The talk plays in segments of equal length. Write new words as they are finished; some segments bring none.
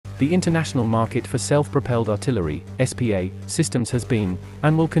The international market for self-propelled artillery (SPA) systems has been,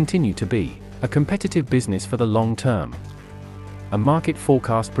 and will continue to be, a competitive business for the long term. A market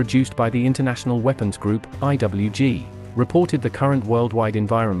forecast produced by the International Weapons Group (IWG) reported the current worldwide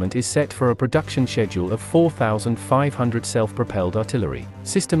environment is set for a production schedule of 4,500 self-propelled artillery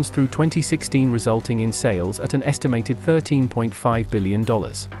systems through 2016, resulting in sales at an estimated $13.5 billion.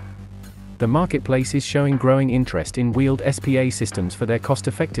 The marketplace is showing growing interest in wheeled SPA systems for their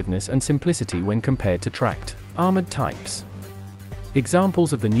cost-effectiveness and simplicity when compared to tracked, armored types.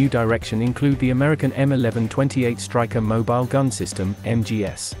 Examples of the new direction include the American M11-28 Striker Mobile Gun System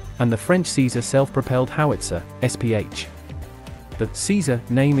 (MGS) and the French Caesar Self-Propelled Howitzer (SPH). The Caesar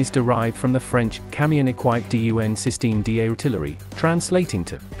name is derived from the French Camion équipé d'un système d'artillerie, translating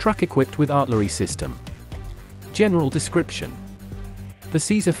to truck equipped with artillery system. General description: the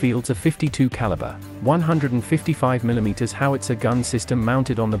Caesar fields a 52 caliber, 155 mm howitzer gun system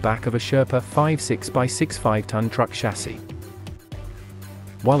mounted on the back of a Sherpa 5.6 by 6.5 ton truck chassis.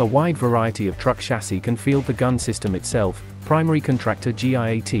 While a wide variety of truck chassis can field the gun system itself, primary contractor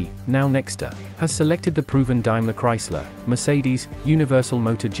GIAT, now Nexter, has selected the proven Daimler Chrysler, Mercedes, Universal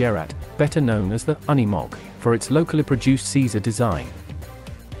Motor Gerat, better known as the Unimog, for its locally produced Caesar design.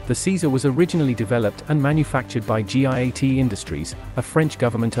 The Caesar was originally developed and manufactured by GIAT Industries, a French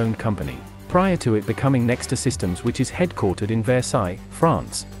government-owned company, prior to it becoming Nexter Systems, which is headquartered in Versailles,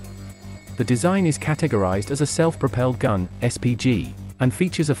 France. The design is categorized as a self-propelled gun, SPG, and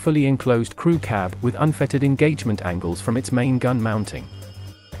features a fully enclosed crew cab with unfettered engagement angles from its main gun mounting.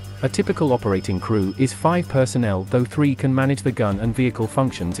 A typical operating crew is 5 personnel, though 3 can manage the gun and vehicle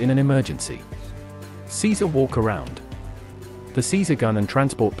functions in an emergency. Caesar walk around. The Caesar gun and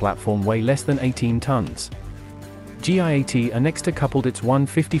transport platform weigh less than 18 tons. GIAT Nexter coupled its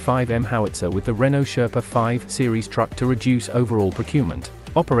 155M howitzer with the Renault Sherpa 5 series truck to reduce overall procurement,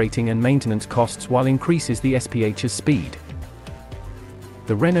 operating and maintenance costs while increases the SPH's speed.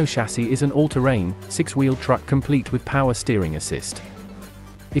 The Renault chassis is an all-terrain, 6-wheel truck complete with power steering assist.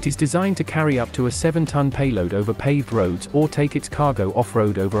 It is designed to carry up to a 7-ton payload over paved roads or take its cargo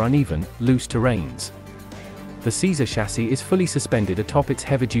off-road over uneven, loose terrains. The Caesar chassis is fully suspended atop its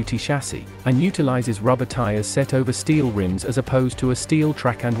heavy-duty chassis, and utilizes rubber tires set over steel rims as opposed to a steel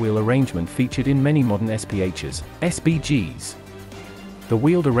track and wheel arrangement featured in many modern SPHs, SBGs. The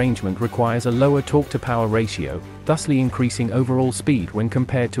wheeled arrangement requires a lower torque-to-power ratio, thusly increasing overall speed when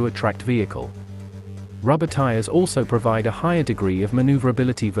compared to a tracked vehicle. Rubber tires also provide a higher degree of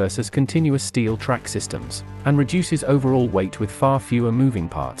maneuverability versus continuous steel track systems, and reduces overall weight with far fewer moving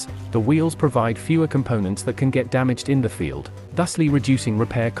parts. The wheels provide fewer components that can get damaged in the field, thusly reducing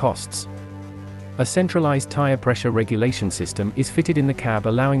repair costs. A centralized tire pressure regulation system is fitted in the cab,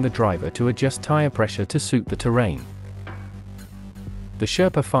 allowing the driver to adjust tire pressure to suit the terrain. The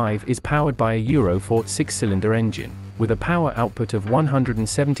Sherpa 5 is powered by a Euro 4 6-cylinder engine, with a power output of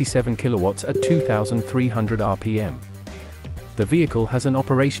 177 kilowatts at 2,300 RPM. The vehicle has an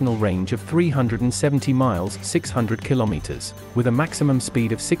operational range of 370 miles 600 kilometers, with a maximum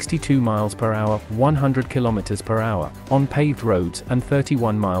speed of 62 miles per hour 100 kilometers per hour on paved roads and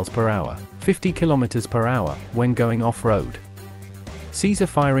 31 miles per hour 50 kilometers per hour when going off-road. Caesar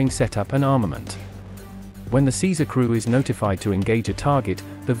firing setup and armament. When the Caesar crew is notified to engage a target,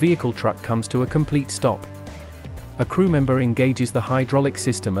 the vehicle truck comes to a complete stop. A crew member engages the hydraulic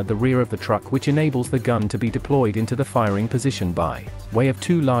system at the rear of the truck, which enables the gun to be deployed into the firing position by way of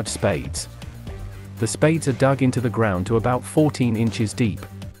 2 large spades. The spades are dug into the ground to about 14 inches deep.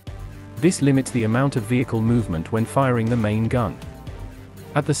 This limits the amount of vehicle movement when firing the main gun.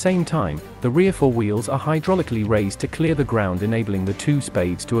 At the same time, the rear 4 wheels are hydraulically raised to clear the ground, enabling the 2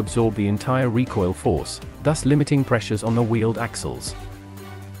 spades to absorb the entire recoil force, thus limiting pressures on the wheeled axles.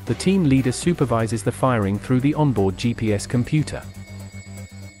 The team leader supervises the firing through the onboard GPS computer.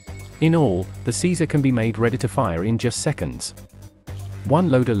 In all, the Caesar can be made ready to fire in just seconds. One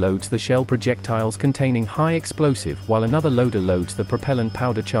loader loads the shell projectiles containing high explosive, while another loader loads the propellant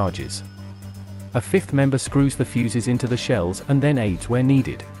powder charges. A 5th member screws the fuses into the shells and then aids where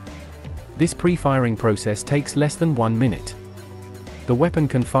needed. This pre-firing process takes less than 1 minute. The weapon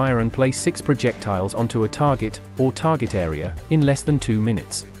can fire and place 6 projectiles onto a target, or target area, in less than 2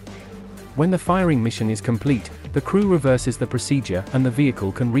 minutes. When the firing mission is complete, the crew reverses the procedure and the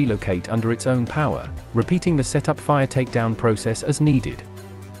vehicle can relocate under its own power, repeating the setup fire takedown process as needed.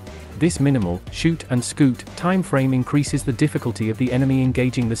 This minimal, shoot and scoot, time frame increases the difficulty of the enemy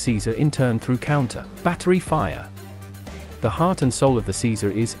engaging the Caesar in turn through counter battery fire. The heart and soul of the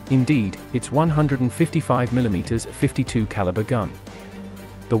Caesar is, indeed, its 155mm 52 caliber gun.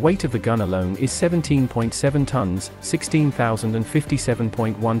 The weight of the gun alone is 17.7 tons,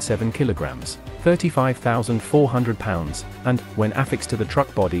 16,057.17 kilograms, 35,400 pounds, and, when affixed to the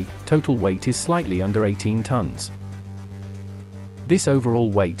truck body, total weight is slightly under 18 tons. This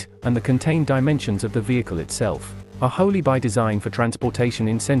overall weight, and the contained dimensions of the vehicle itself, are wholly by design for transportation.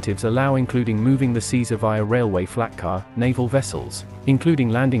 Incentives allow including moving the Caesar via railway, flat car, naval vessels, including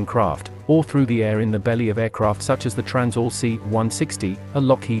landing craft, or through the air in the belly of aircraft such as the Trans-All C-160, a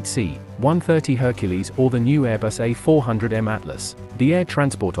Lockheed C-130 Hercules, or the new Airbus A400M Atlas. The air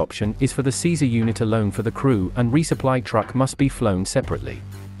transport option is for the Caesar unit alone for the crew, and resupply truck must be flown separately.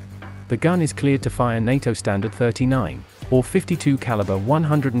 The gun is cleared to fire NATO standard 39 or 52 caliber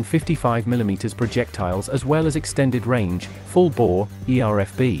 155mm projectiles, as well as extended range, full bore,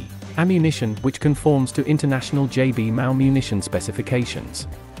 ERFB ammunition, which conforms to international JB MAU munition specifications.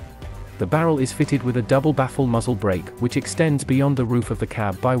 The barrel is fitted with a double baffle muzzle brake, which extends beyond the roof of the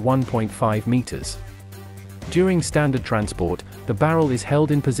cab by 1.5 meters. During standard transport, the barrel is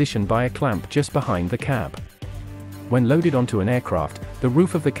held in position by a clamp just behind the cab. When loaded onto an aircraft, the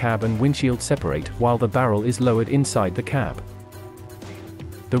roof of the cab and windshield separate while the barrel is lowered inside the cab.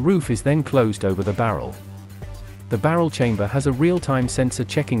 The roof is then closed over the barrel. The barrel chamber has a real-time sensor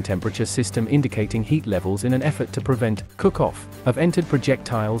checking temperature system indicating heat levels in an effort to prevent cook-off of entered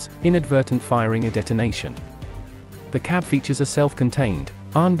projectiles, inadvertent firing or detonation. The cab features a self-contained,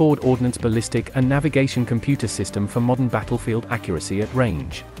 onboard ordnance ballistic and navigation computer system for modern battlefield accuracy at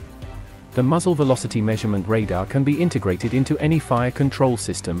range. The muzzle velocity measurement radar can be integrated into any fire control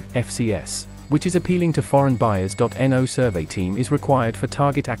system, FCS, which is appealing to foreign buyers. No survey team is required for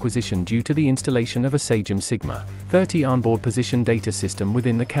target acquisition due to the installation of a Sagem Sigma 30 onboard position data system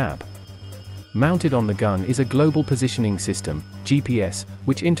within the cab. Mounted on the gun is a global positioning system, GPS,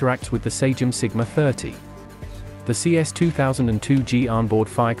 which interacts with the Sagem Sigma 30. The CS2002G onboard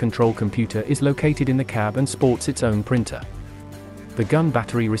fire control computer is located in the cab and sports its own printer. The gun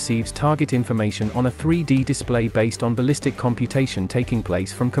battery receives target information on a 3D display based on ballistic computation taking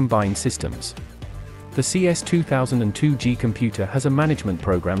place from combined systems. The CS2002G computer has a management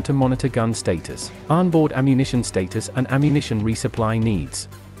program to monitor gun status, onboard ammunition status and ammunition resupply needs.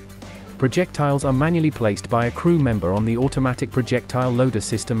 Projectiles are manually placed by a crew member on the automatic projectile loader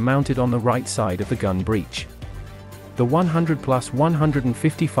system mounted on the right side of the gun breech. The 100 plus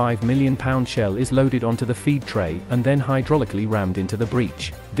 155 million pound shell is loaded onto the feed tray and then hydraulically rammed into the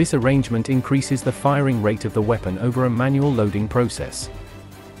breech. This arrangement increases the firing rate of the weapon over a manual loading process.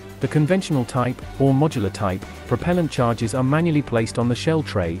 The conventional type, or modular type, propellant charges are manually placed on the shell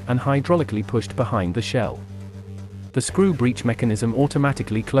tray and hydraulically pushed behind the shell. The screw breech mechanism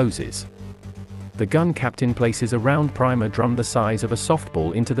automatically closes. The gun captain places a round primer drum the size of a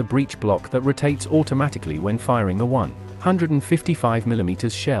softball into the breech block that rotates automatically when firing the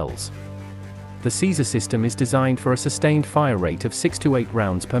 155mm shells. The Caesar system is designed for a sustained fire rate of 6 to 8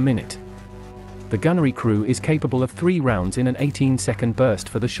 rounds per minute. The gunnery crew is capable of 3 rounds in an 18-second burst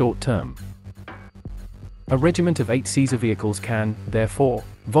for the short term. A regiment of 8 Caesar vehicles can, therefore,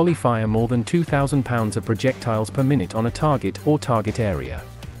 volley fire more than 2,000 pounds of projectiles per minute on a target or target area.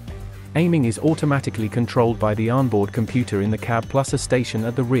 Aiming is automatically controlled by the onboard computer in the cab plus a station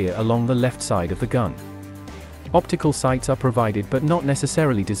at the rear along the left side of the gun. Optical sights are provided but not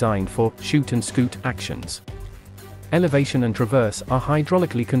necessarily designed for shoot and scoot actions. Elevation and traverse are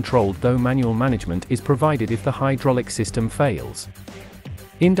hydraulically controlled, though manual management is provided if the hydraulic system fails.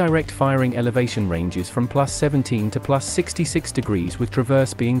 Indirect firing elevation ranges from +17 to +66 degrees, with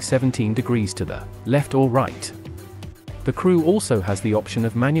traverse being 17 degrees to the left or right. The crew also has the option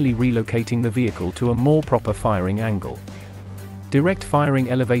of manually relocating the vehicle to a more proper firing angle. Direct firing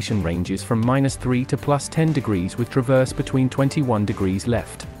elevation ranges from -3 to +10 degrees, with traverse between 21 degrees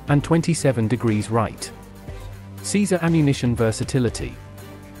left and 27 degrees right. Caesar ammunition versatility.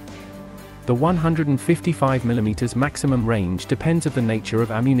 The 155mm maximum range depends on the nature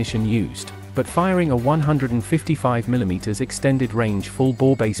of ammunition used, but firing a 155mm extended range full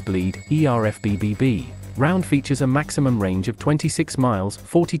bore base bleed (ERFBBB) round features a maximum range of 26 miles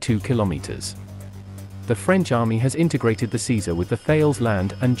 (42 kilometers). The French Army has integrated the Caesar with the Thales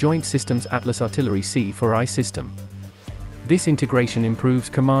Land and Joint Systems Atlas Artillery C4I system. This integration improves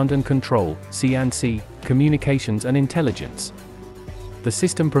command and control, C&C, communications and intelligence. The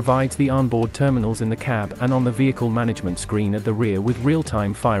system provides the onboard terminals in the cab and on the vehicle management screen at the rear with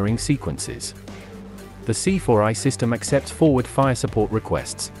real-time firing sequences. The C4I system accepts forward fire support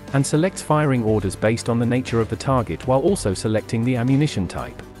requests, and selects firing orders based on the nature of the target while also selecting the ammunition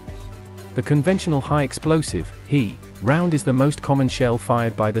type. The conventional high-explosive, HE, round is the most common shell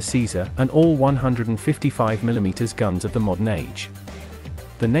fired by the Caesar and all 155mm guns of the modern age.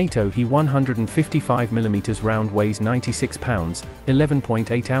 The NATO He 155mm round weighs 96 pounds,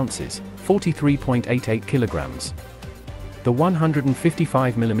 11.8 ounces, 43.88 kilograms. The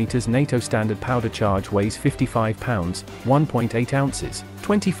 155mm NATO standard powder charge weighs 55 pounds, 1.8 ounces,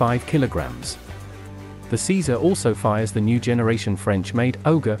 25 kilograms. The Caesar also fires the new generation French-made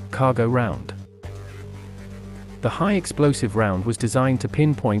Ogre cargo round. The high-explosive round was designed to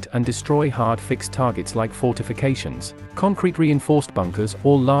pinpoint and destroy hard-fixed targets like fortifications, concrete-reinforced bunkers,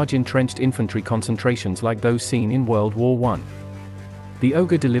 or large entrenched infantry concentrations like those seen in World War I. The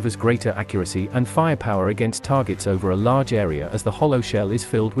Ogre delivers greater accuracy and firepower against targets over a large area, as the hollow shell is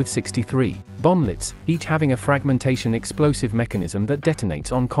filled with 63 bomblets, each having a fragmentation explosive mechanism that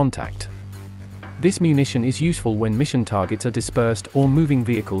detonates on contact. This munition is useful when mission targets are dispersed or moving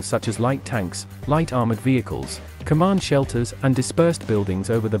vehicles such as light tanks, light armored vehicles, command shelters, and dispersed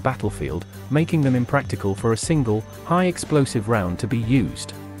buildings over the battlefield, making them impractical for a single, high-explosive round to be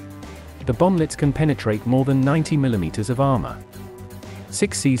used. The bomblets can penetrate more than 90mm of armor.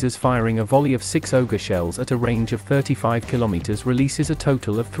 6 Caesars firing a volley of 6 Ogre shells at a range of 35 km releases a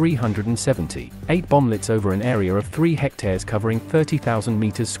total of 378 bomblets over an area of 3 hectares covering 30,000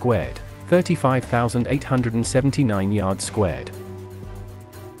 meters squared. 35,879 yards squared.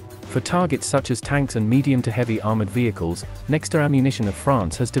 For targets such as tanks and medium to heavy armored vehicles, Nexter Ammunition of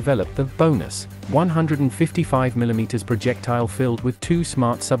France has developed the bonus 155mm projectile filled with 2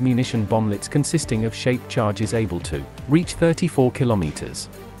 smart submunition bomblets consisting of shaped charges able to reach 34 kilometers.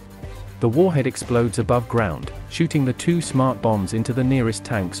 The warhead explodes above ground, shooting the 2 smart bombs into the nearest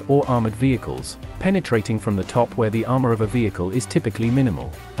tanks or armored vehicles, penetrating from the top where the armor of a vehicle is typically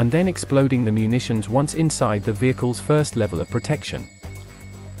minimal, and then exploding the munitions once inside the vehicle's first level of protection.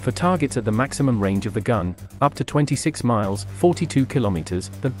 For targets at the maximum range of the gun, up to 26 miles, 42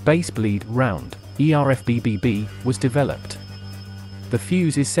 kilometers, the base bleed round, ERFBBB, was developed. The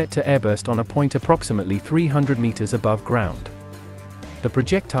fuse is set to airburst on a point approximately 300 meters above ground. The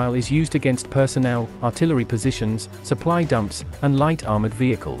projectile is used against personnel, artillery positions, supply dumps, and light armored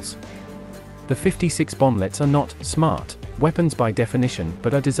vehicles. The 56 bomblets are not smart weapons by definition,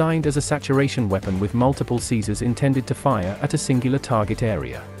 but are designed as a saturation weapon with multiple Caesars intended to fire at a singular target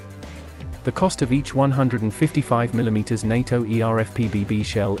area. The cost of each 155mm NATO ERFPBB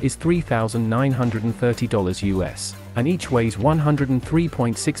shell is $3,930 US, and each weighs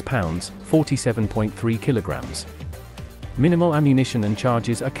 103.6 pounds, 47.3 kilograms. Minimal ammunition and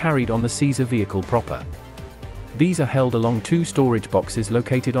charges are carried on the Caesar vehicle proper. These are held along 2 storage boxes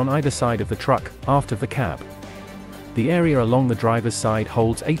located on either side of the truck, aft of the cab. The area along the driver's side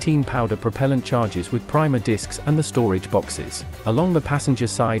holds 18 powder propellant charges with primer discs, and the storage boxes along the passenger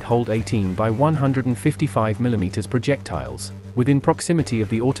side hold 18 by 155mm projectiles, within proximity of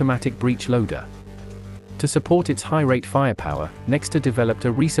the automatic breech loader. To support its high-rate firepower, Nexter developed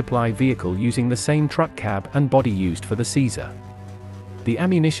a resupply vehicle using the same truck cab and body used for the Caesar. The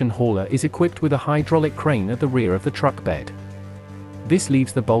ammunition hauler is equipped with a hydraulic crane at the rear of the truck bed. This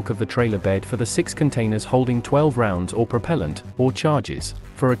leaves the bulk of the trailer bed for the 6 containers holding 12 rounds or propellant, or charges,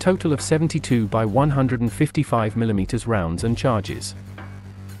 for a total of 72 by 155mm rounds and charges.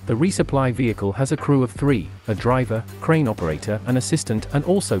 The resupply vehicle has a crew of 3, a driver, crane operator, and assistant, and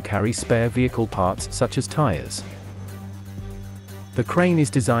also carries spare vehicle parts such as tires. The crane is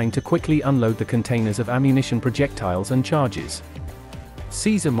designed to quickly unload the containers of ammunition, projectiles, and charges.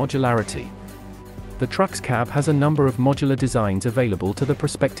 Caesar modularity. The truck's cab has a number of modular designs available to the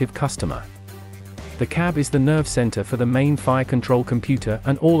prospective customer. The cab is the nerve center for the main fire control computer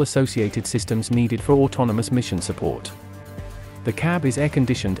and all associated systems needed for autonomous mission support. The cab is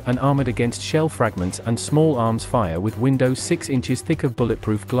air-conditioned and armored against shell fragments and small arms fire with windows 6 inches thick of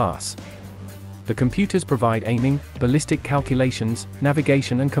bulletproof glass. The computers provide aiming, ballistic calculations,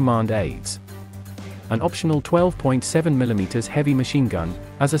 navigation, and command aids. An optional 12.7mm heavy machine gun,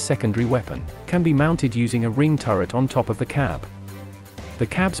 as a secondary weapon, can be mounted using a ring turret on top of the cab. The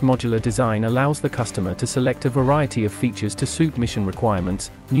cab's modular design allows the customer to select a variety of features to suit mission requirements: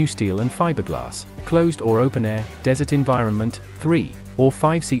 new steel and fiberglass, closed or open air, desert environment, 3 or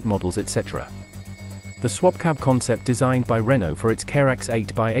 5-seat models, etc. The swap cab concept designed by Renault for its Carax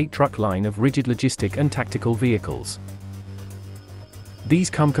 8x8 truck line of rigid logistic and tactical vehicles. These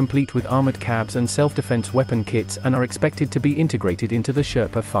come complete with armored cabs and self-defense weapon kits and are expected to be integrated into the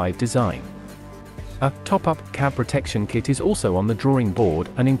Sherpa 5 design. A top-up cab protection kit is also on the drawing board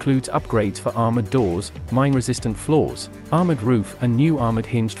and includes upgrades for armored doors, mine-resistant floors, armored roof, and new armored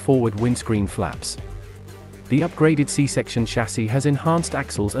hinged forward windscreen flaps. The upgraded C-section chassis has enhanced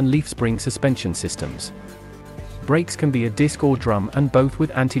axles and leaf spring suspension systems. Brakes can be a disc or drum, and both with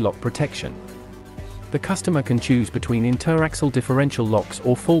anti-lock protection. The customer can choose between interaxle differential locks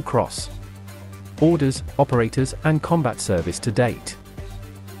or full cross. Orders, operators, and combat service to date.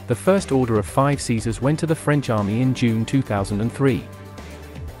 The first order of 5 Caesars went to the French Army in June 2003.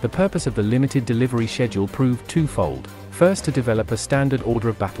 The purpose of the limited delivery schedule proved twofold. First, to develop a standard order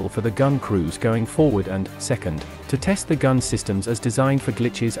of battle for the gun crews going forward, and, second, to test the gun systems as designed for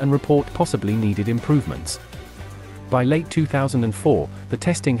glitches and report possibly needed improvements. By late 2004, the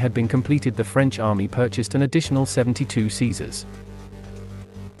testing had been completed. The French Army purchased an additional 72 Caesars.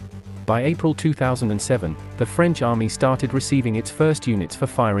 By April 2007, the French Army started receiving its first units for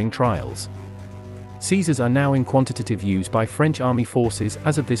firing trials. Caesars are now in quantitative use by French Army forces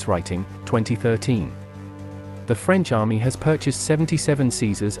as of this writing, 2013. The French Army has purchased 77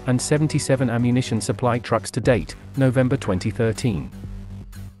 Caesars and 77 ammunition supply trucks to date, November 2013.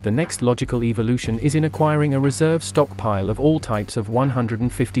 The next logical evolution is in acquiring a reserve stockpile of all types of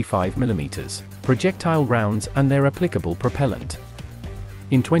 155mm projectile rounds and their applicable propellant.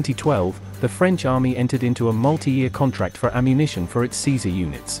 In 2012, the French Army entered into a multi-year contract for ammunition for its Caesar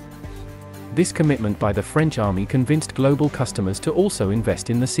units. This commitment by the French Army convinced global customers to also invest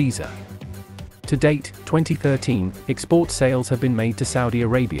in the Caesar. To date, 2013, export sales have been made to Saudi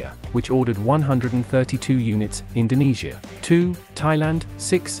Arabia, which ordered 132 units, Indonesia, 2, Thailand,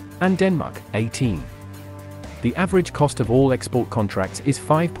 6, and Denmark, 18. The average cost of all export contracts is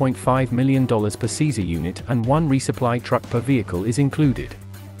 $5.5 million per Caesar unit, and 1 resupply truck per vehicle is included.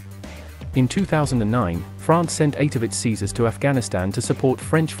 In 2009, France sent 8 of its Caesars to Afghanistan to support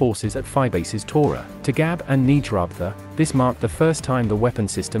French forces at 5 bases: Tora, Tagab, and Nijrabtha. This marked the first time the weapon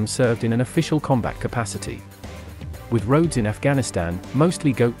system served in an official combat capacity. With roads in Afghanistan,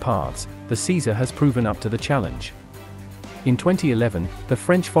 mostly goat paths, the Caesar has proven up to the challenge. In 2011, the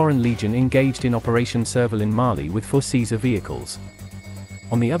French Foreign Legion engaged in Operation Serval in Mali with 4 Caesar vehicles.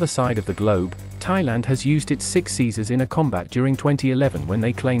 On the other side of the globe, Thailand has used its 6 Caesars in a combat during 2011 when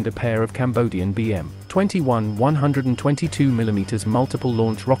they claimed a pair of Cambodian BM-21 122mm multiple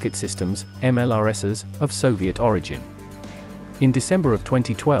launch rocket systems, MLRSs, of Soviet origin. In December of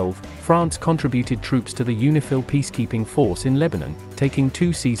 2012, France contributed troops to the UNIFIL peacekeeping force in Lebanon, taking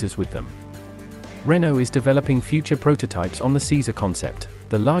 2 Caesars with them. Renault is developing future prototypes on the Caesar concept.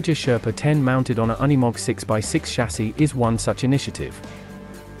 The larger Sherpa 10 mounted on a Unimog 6x6 chassis is one such initiative.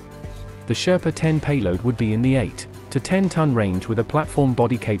 The Sherpa 10 payload would be in the 8 to 10 ton range with a platform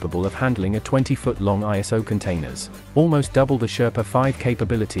body capable of handling a 20-foot long ISO containers, almost double the Sherpa 5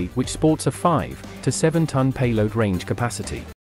 capability, which sports a 5 to 7 ton payload range capacity.